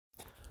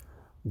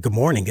Good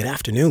morning, good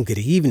afternoon, good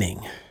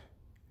evening.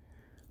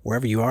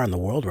 Wherever you are in the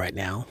world right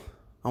now,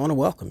 I want to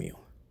welcome you.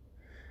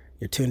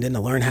 You're tuned in to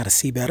Learn How to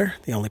See Better,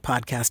 the only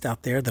podcast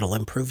out there that'll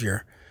improve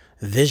your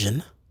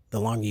vision the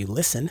longer you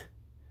listen.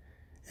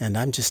 And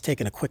I'm just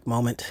taking a quick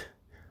moment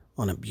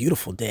on a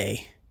beautiful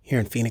day here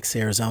in Phoenix,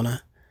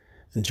 Arizona,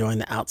 enjoying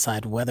the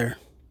outside weather.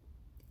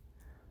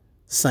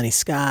 Sunny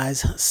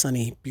skies,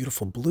 sunny,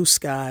 beautiful blue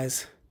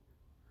skies,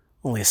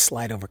 only a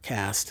slight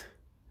overcast,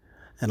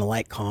 and a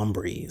light, calm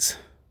breeze.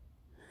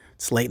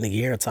 It's late in the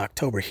year. It's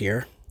October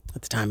here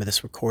at the time of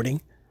this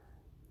recording,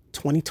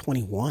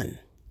 2021.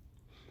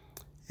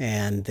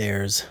 And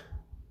there's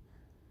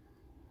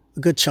a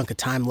good chunk of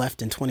time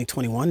left in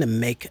 2021 to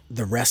make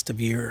the rest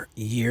of your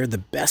year the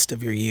best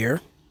of your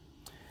year.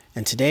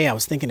 And today I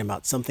was thinking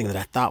about something that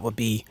I thought would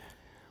be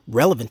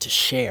relevant to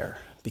share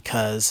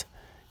because,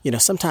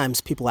 sometimes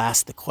people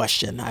ask the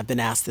question. I've been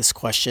asked this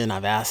question.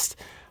 I've asked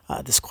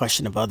this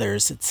question of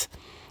others. It's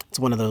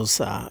one of those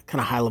kind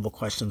of high-level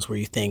questions where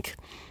you think,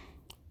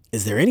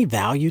 is there any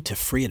value to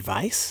free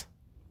advice?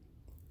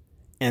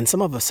 And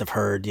some of us have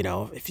heard,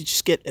 if you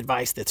just get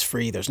advice that's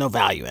free, there's no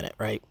value in it,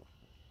 right?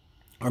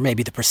 Or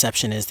maybe the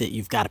perception is that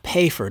you've got to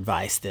pay for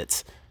advice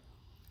that's,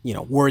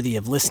 worthy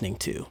of listening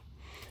to.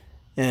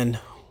 And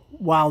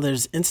while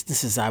there's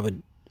instances I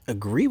would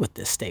agree with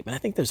this statement, I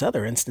think there's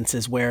other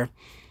instances where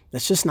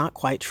that's just not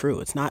quite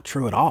true. It's not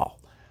true at all.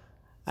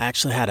 I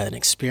actually had an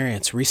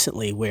experience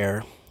recently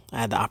where I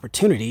had the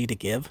opportunity to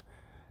give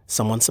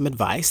someone some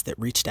advice that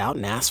reached out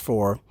and asked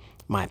for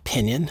my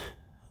opinion.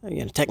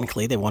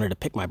 Technically they wanted to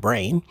pick my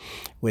brain,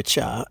 which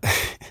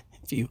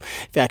if you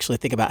actually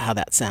think about how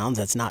that sounds,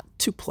 that's not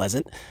too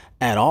pleasant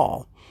at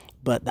all.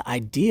 But the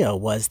idea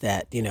was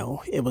that,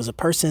 it was a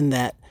person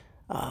that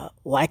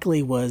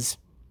likely was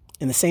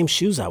in the same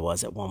shoes I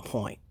was at one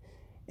point.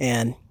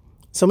 And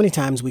so many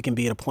times we can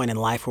be at a point in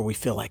life where we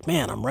feel like,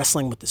 man, I'm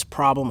wrestling with this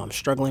problem. I'm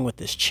struggling with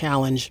this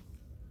challenge.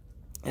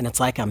 And it's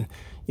like I'm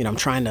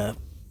trying to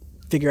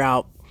figure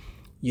out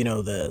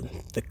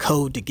the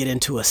code to get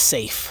into a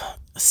safe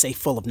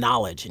full of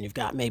knowledge, and you've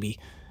got maybe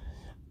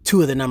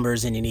 2 of the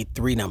numbers and you need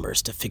 3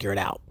 numbers to figure it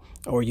out,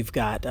 or you've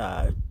got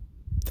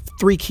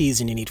 3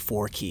 keys and you need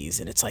 4 keys,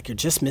 and it's like you're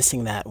just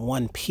missing that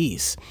one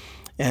piece.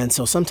 And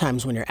so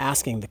sometimes when you're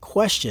asking the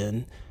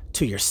question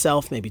to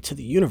yourself, maybe to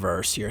the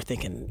universe, you're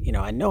thinking,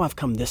 I know I've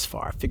come this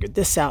far, I figured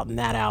this out and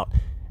that out,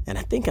 and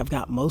I think I've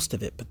got most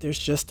of it, but there's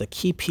just a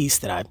key piece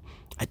that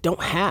I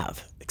don't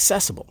have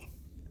accessible.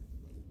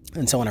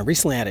 And so when I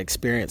recently had an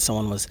experience,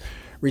 someone was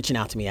reaching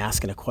out to me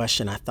asking a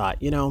question. I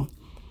thought,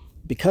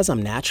 because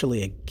I'm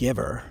naturally a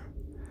giver,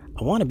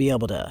 I want to be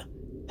able to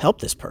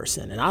help this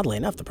person. And oddly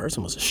enough, the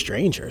person was a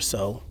stranger.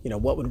 So,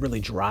 what would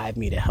really drive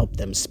me to help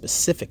them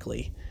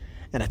specifically?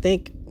 And I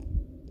think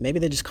maybe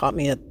they just caught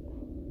me at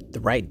the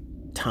right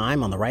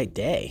time on the right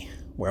day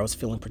where I was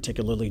feeling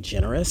particularly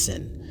generous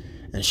and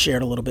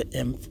shared a little bit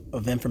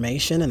of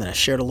information, and then I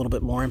shared a little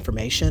bit more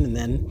information, and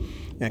then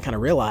I kind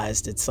of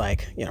realized it's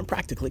like, I'm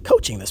practically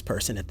coaching this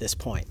person at this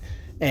point.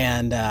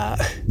 And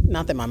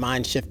not that my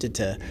mind shifted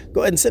to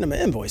go ahead and send them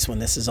an invoice when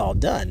this is all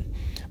done,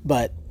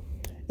 but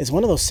it's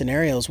one of those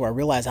scenarios where I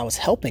realized I was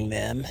helping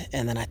them,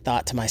 and then I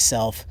thought to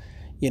myself,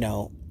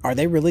 are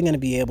they really going to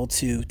be able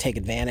to take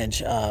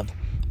advantage of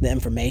the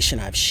information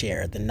I've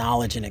shared, the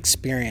knowledge and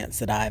experience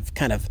that I've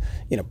kind of,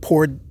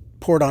 poured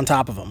on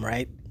top of them,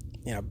 right?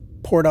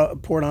 Poured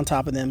on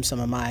top of them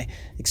some of my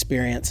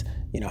experience,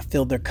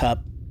 filled their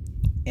cup.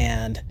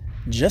 And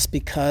just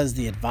because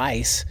the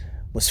advice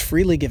was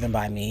freely given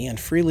by me and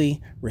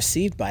freely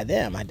received by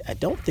them, I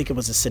don't think it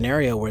was a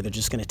scenario where they're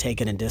just going to take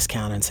it and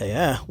discount and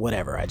say,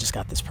 whatever, I just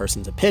got this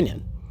person's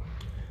opinion.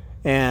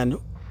 And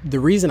the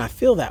reason I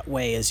feel that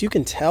way is you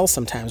can tell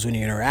sometimes when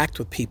you interact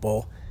with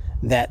people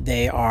that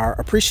they are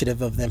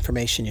appreciative of the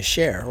information you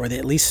share, or they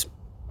at least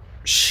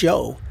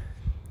show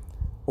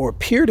or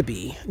appear to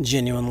be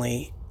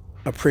genuinely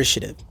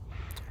appreciative.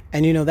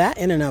 And that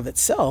in and of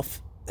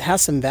itself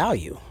has some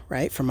value,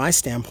 right? From my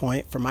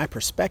standpoint, from my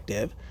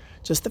perspective,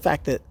 just the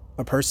fact that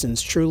a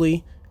person's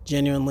truly,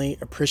 genuinely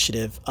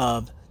appreciative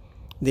of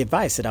the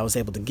advice that I was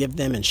able to give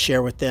them and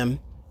share with them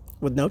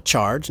with no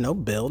charge, no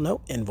bill,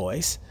 no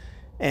invoice.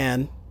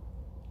 And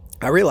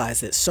I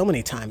realized that so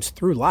many times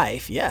through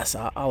life, yes,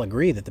 I'll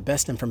agree that the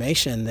best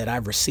information that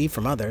I've received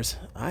from others,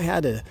 I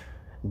had to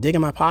dig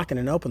in my pocket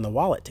and open the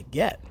wallet to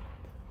get.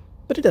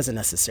 But it doesn't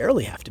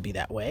necessarily have to be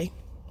that way.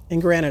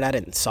 And granted, I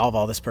didn't solve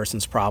all this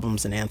person's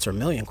problems and answer a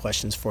million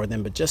questions for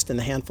them, but just in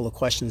the handful of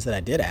questions that I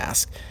did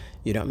ask,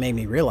 it made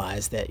me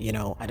realize that,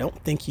 I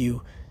don't think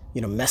you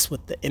mess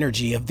with the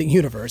energy of the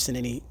universe in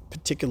any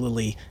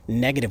particularly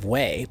negative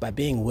way by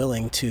being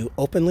willing to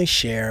openly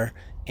share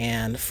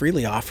and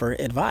freely offer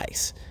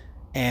advice.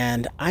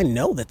 And I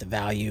know that the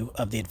value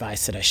of the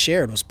advice that I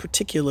shared was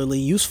particularly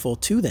useful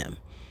to them.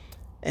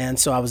 And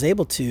so I was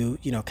able to,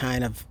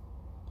 kind of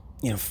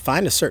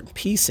find a certain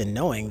peace in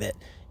knowing that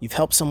you've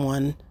helped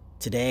someone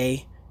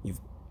today, you've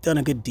done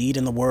a good deed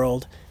in the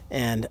world,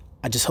 and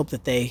I just hope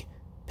that they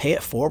pay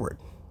it forward,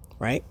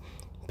 right?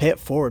 Pay it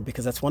forward,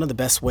 because that's one of the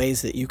best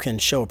ways that you can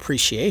show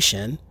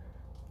appreciation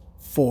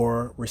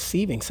for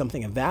receiving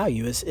something of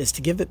value is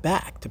to give it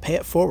back, to pay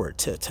it forward,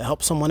 to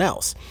help someone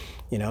else.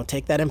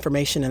 Take that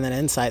information and that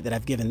insight that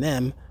I've given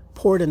them,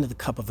 pour it into the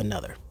cup of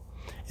another.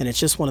 And it's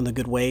just one of the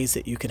good ways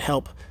that you can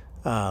help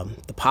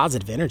the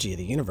positive energy of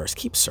the universe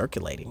keep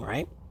circulating,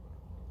 right?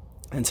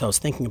 And so I was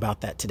thinking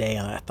about that today,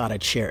 and I thought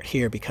I'd share it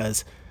here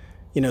because,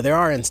 there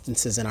are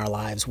instances in our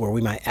lives where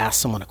we might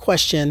ask someone a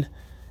question,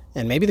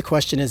 and maybe the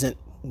question isn't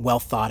well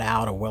thought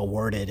out or well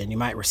worded, and you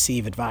might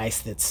receive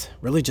advice that's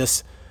really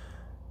just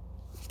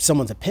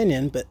someone's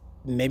opinion, but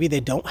maybe they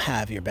don't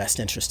have your best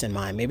interest in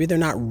mind. Maybe they're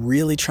not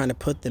really trying to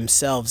put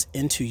themselves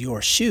into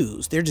your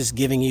shoes. They're just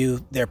giving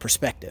you their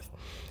perspective.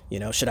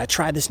 Should I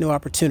try this new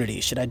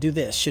opportunity? Should I do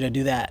this? Should I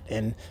do that?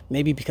 And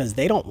maybe because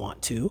they don't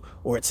want to,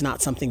 or it's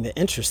not something that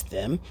interests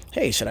them.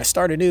 Hey, should I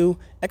start a new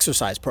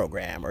exercise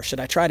program? Or should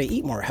I try to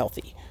eat more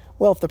healthy?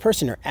 Well, if the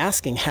person you're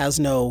asking has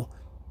no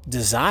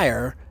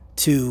desire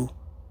to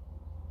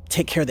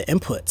take care of the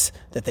inputs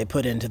that they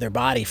put into their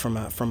body from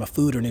a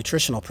food or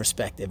nutritional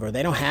perspective, or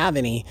they don't have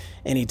any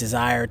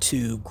desire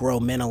to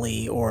grow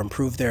mentally or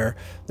improve their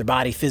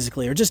body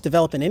physically, or just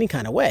develop in any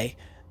kind of way,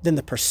 then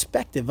the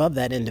perspective of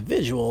that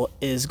individual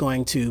is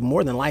going to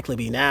more than likely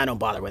be, nah, don't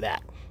bother with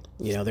that.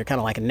 They're kind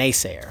of like a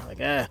naysayer,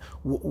 like,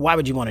 why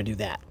would you want to do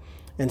that?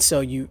 And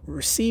so you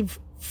receive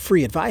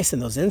free advice in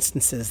those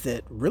instances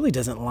that really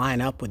doesn't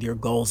line up with your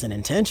goals and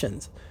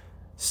intentions.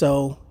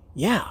 So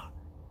yeah,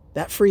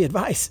 that free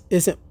advice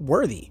isn't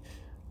worthy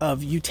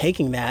of you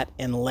taking that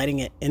and letting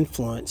it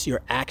influence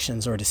your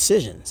actions or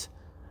decisions.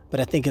 But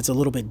I think it's a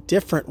little bit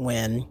different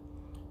when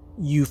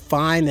you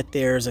find that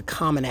there's a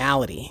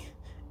commonality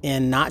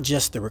in not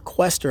just the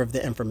requester of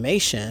the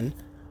information,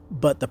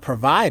 but the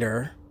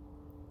provider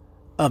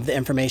of the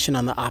information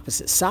on the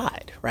opposite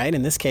side, right?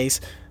 In this case,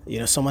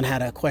 someone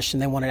had a question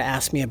they wanted to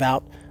ask me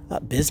about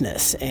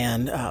business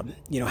and,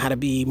 how to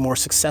be more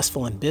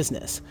successful in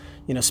business,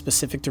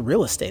 specific to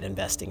real estate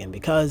investing. And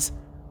because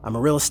I'm a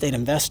real estate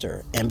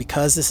investor, and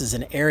because this is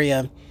an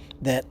area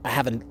that I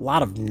have a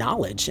lot of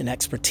knowledge and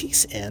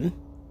expertise in,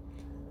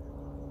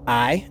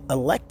 I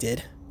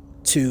elected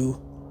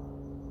to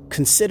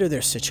consider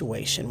their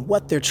situation,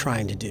 what they're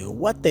trying to do,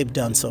 what they've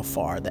done so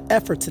far, the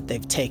efforts that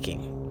they've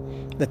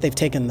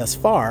taken thus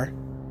far.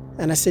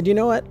 And I said, you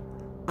know what?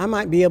 I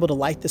might be able to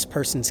light this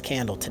person's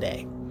candle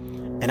today.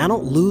 And I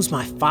don't lose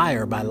my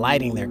fire by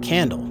lighting their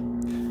candle.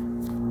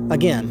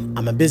 Again,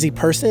 I'm a busy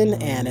person,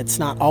 and it's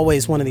not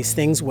always one of these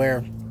things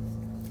where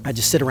I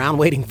just sit around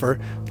waiting for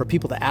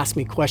people to ask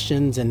me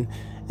questions and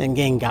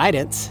gain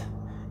guidance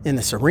in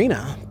this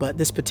arena. But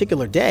this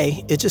particular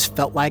day, it just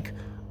felt like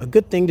a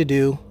good thing to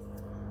do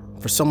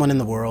for someone in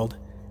the world.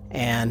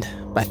 And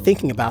by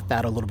thinking about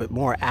that a little bit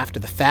more after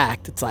the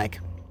fact, it's like,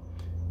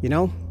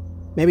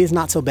 maybe it's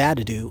not so bad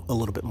to do a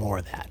little bit more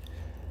of that.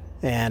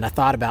 And I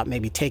thought about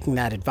maybe taking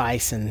that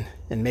advice and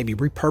maybe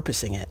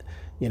repurposing it,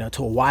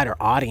 to a wider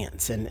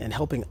audience and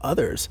helping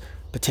others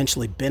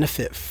potentially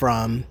benefit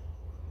from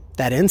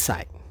that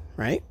insight,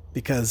 right?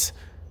 Because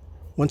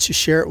once you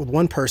share it with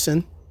one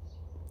person,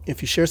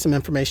 if you share some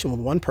information with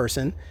one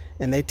person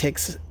and they take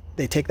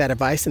that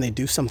advice and they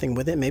do something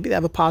with it, maybe they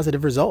have a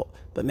positive result,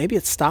 but maybe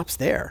it stops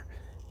there.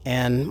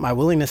 And my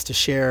willingness to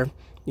share,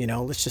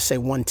 let's just say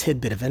one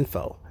tidbit of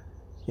info,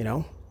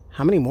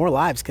 how many more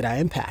lives could I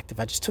impact if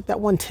I just took that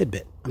one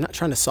tidbit? I'm not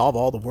trying to solve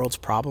all the world's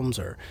problems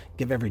or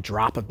give every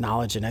drop of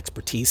knowledge and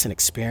expertise and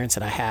experience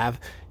that I have,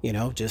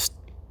 just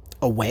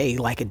away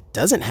like it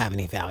doesn't have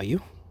any value,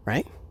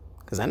 right?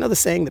 Because I know the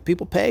saying that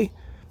people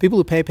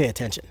who pay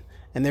attention.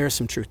 And there is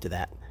some truth to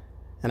that.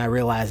 And I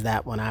realized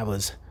that when I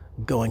was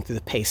going through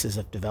the paces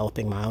of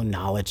developing my own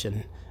knowledge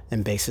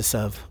and basis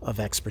of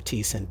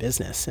expertise in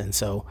business. And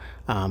so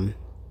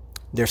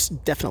there's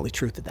definitely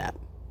truth to that.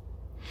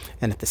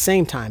 And at the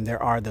same time,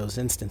 there are those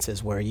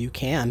instances where you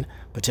can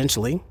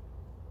potentially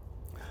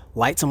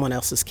light someone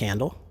else's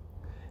candle,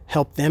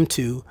 help them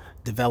to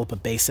develop a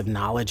base of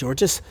knowledge, or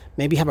just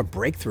maybe have a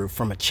breakthrough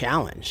from a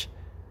challenge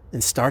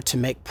and start to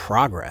make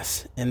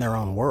progress in their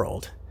own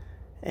world.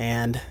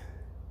 And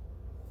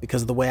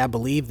because of the way I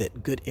believe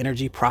that good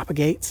energy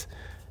propagates,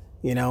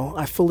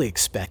 I fully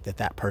expect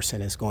that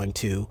person is going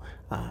to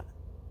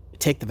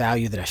take the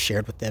value that I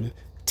shared with them,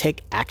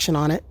 take action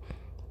on it.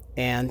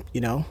 And,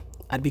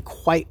 I'd be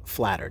quite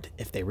flattered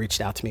if they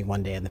reached out to me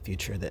one day in the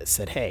future that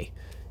said, hey,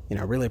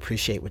 I really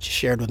appreciate what you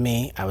shared with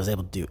me. I was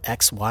able to do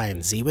X, Y,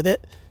 and Z with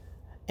it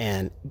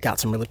and got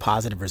some really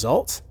positive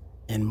results.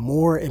 And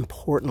more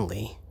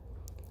importantly,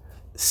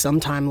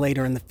 sometime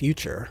later in the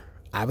future,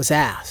 I was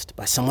asked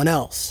by someone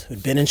else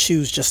who'd been in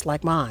shoes just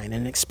like mine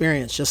and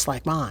experienced just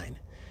like mine.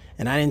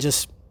 And I didn't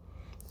just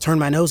turn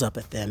my nose up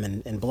at them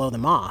and blow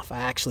them off. I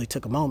actually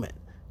took a moment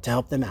to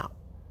help them out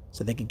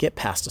so they could get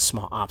past a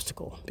small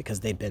obstacle because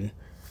they'd been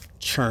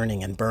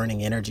churning and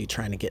burning energy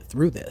trying to get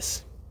through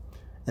this.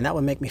 And that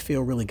would make me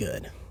feel really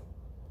good.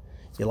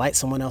 You light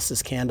someone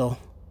else's candle.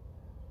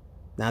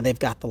 Now they've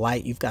got the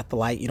light, you've got the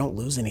light, you don't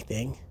lose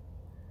anything.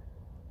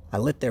 I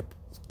lit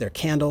their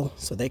candle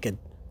so they could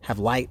have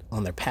light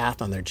on their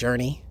path, on their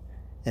journey.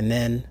 And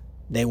then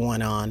they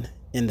went on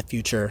in the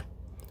future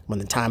when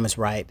the time was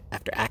right,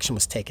 after action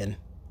was taken,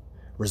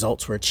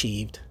 results were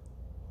achieved,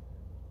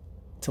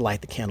 to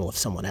light the candle of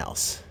someone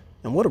else.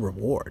 And what a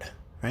reward,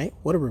 right?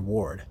 What a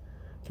reward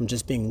from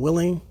just being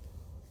willing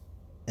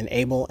and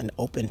able and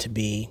open to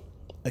be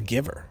a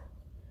giver.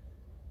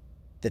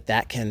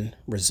 That can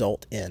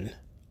result in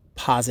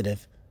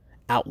positive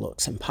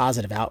outlooks and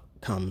positive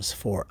outcomes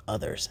for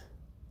others.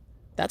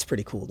 That's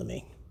pretty cool to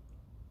me.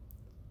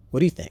 What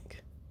do you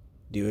think?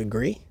 Do you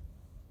agree?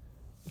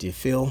 Do you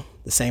feel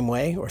the same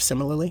way or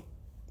similarly?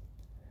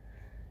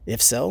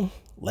 If so,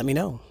 let me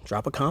know.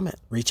 Drop a comment.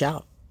 Reach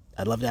out.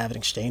 I'd love to have an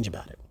exchange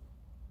about it.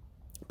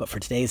 But for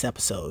today's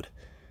episode,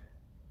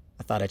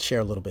 I thought I'd share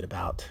a little bit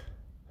about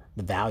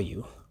the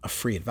value of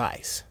free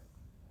advice.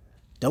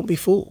 Don't be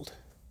fooled.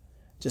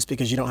 Just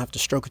because you don't have to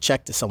stroke a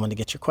check to someone to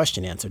get your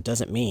question answered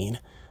doesn't mean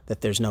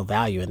that there's no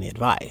value in the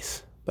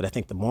advice. But I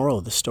think the moral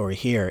of the story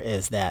here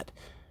is that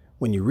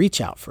when you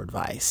reach out for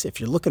advice, if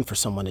you're looking for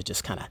someone to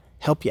just kind of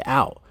help you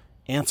out,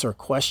 answer a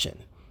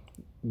question,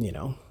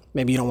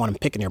 maybe you don't want them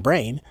picking your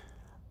brain,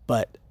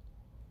 but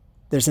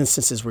there's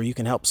instances where you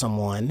can help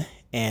someone.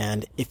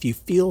 And if you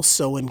feel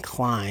so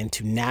inclined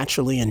to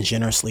naturally and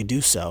generously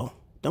do so,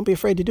 don't be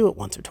afraid to do it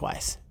once or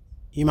twice.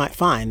 You might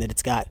find that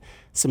it's got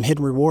some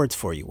hidden rewards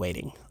for you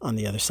waiting on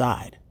the other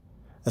side,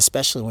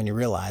 especially when you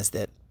realize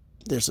that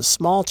there's a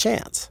small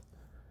chance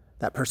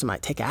that person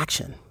might take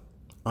action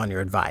on your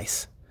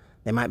advice.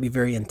 They might be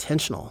very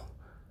intentional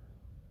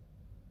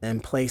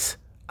and place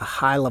a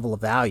high level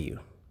of value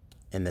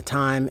in the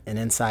time and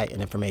insight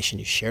and information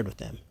you shared with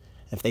them.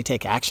 If they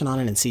take action on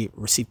it and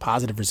receive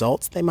positive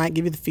results, they might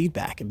give you the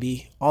feedback and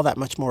be all that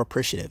much more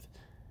appreciative.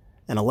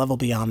 And a level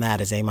beyond that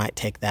is they might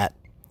take that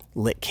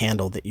lit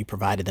candle that you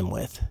provided them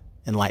with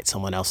and light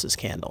someone else's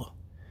candle.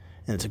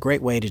 And it's a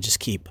great way to just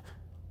keep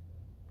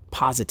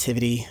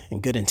positivity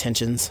and good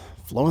intentions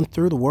flowing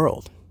through the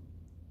world.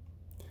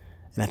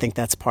 And I think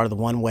that's part of the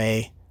one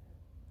way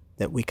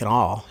that we can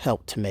all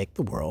help to make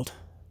the world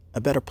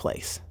a better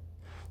place.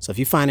 So if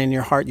you find in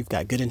your heart you've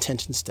got good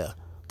intentions to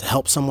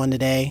help someone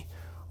today,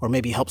 or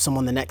maybe help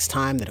someone the next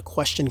time that a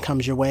question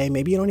comes your way,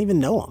 maybe you don't even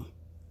know them,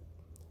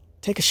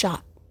 take a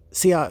shot,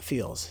 see how it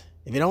feels.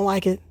 If you don't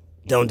like it,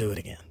 don't do it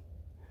again.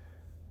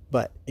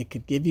 But it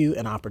could give you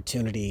an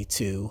opportunity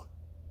to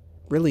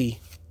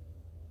really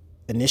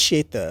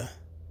initiate the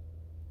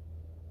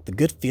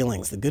good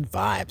feelings, the good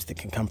vibes that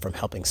can come from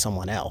helping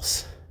someone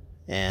else.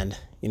 And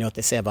you know what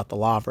they say about the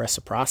law of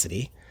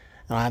reciprocity.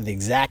 I don't have the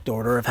exact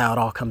order of how it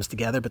all comes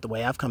together, but the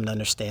way I've come to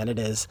understand it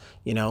is,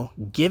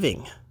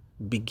 giving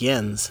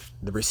begins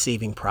the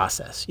receiving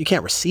process. You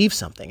can't receive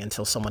something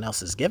until someone else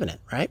has given it,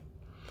 right?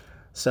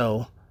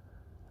 So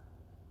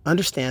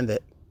understand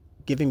that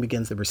giving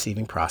begins the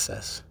receiving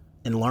process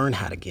and learn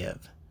how to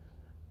give.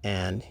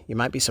 And you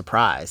might be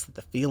surprised that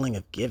the feeling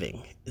of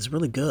giving is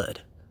really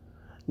good,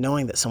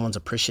 knowing that someone's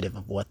appreciative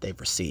of what they've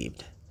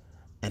received.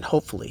 And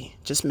hopefully,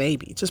 just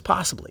maybe, just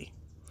possibly,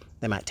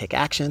 they might take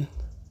action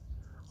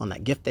on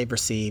that gift they've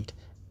received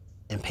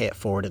and pay it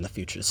forward in the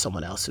future to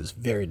someone else who's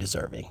very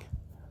deserving.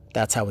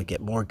 That's how we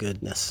get more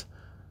goodness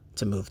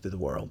to move through the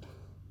world.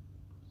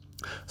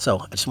 So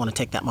I just want to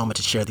take that moment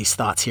to share these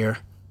thoughts here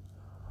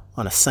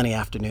on a sunny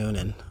afternoon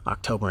in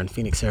October in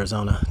Phoenix,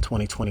 Arizona,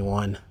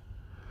 2021.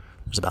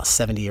 There's about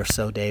 70 or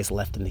so days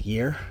left in the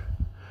year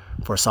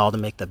for us all to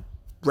make the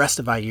rest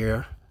of our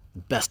year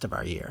the best of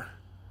our year.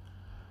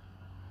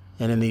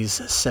 And in these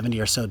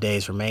 70 or so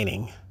days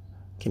remaining,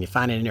 can you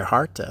find it in your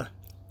heart to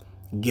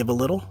give a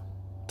little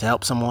to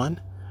help someone?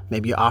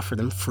 Maybe you offer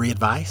them free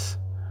advice,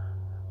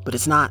 but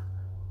it's not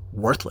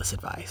worthless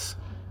advice,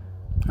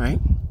 right?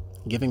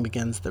 Giving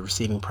begins the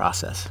receiving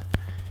process.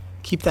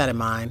 Keep that in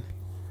mind,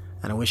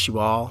 and I wish you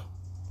all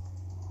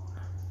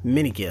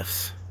many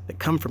gifts that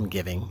come from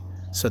giving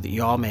so that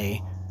you all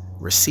may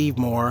receive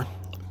more,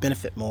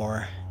 benefit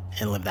more,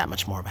 and live that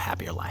much more of a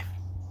happier life.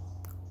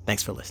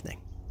 Thanks for listening.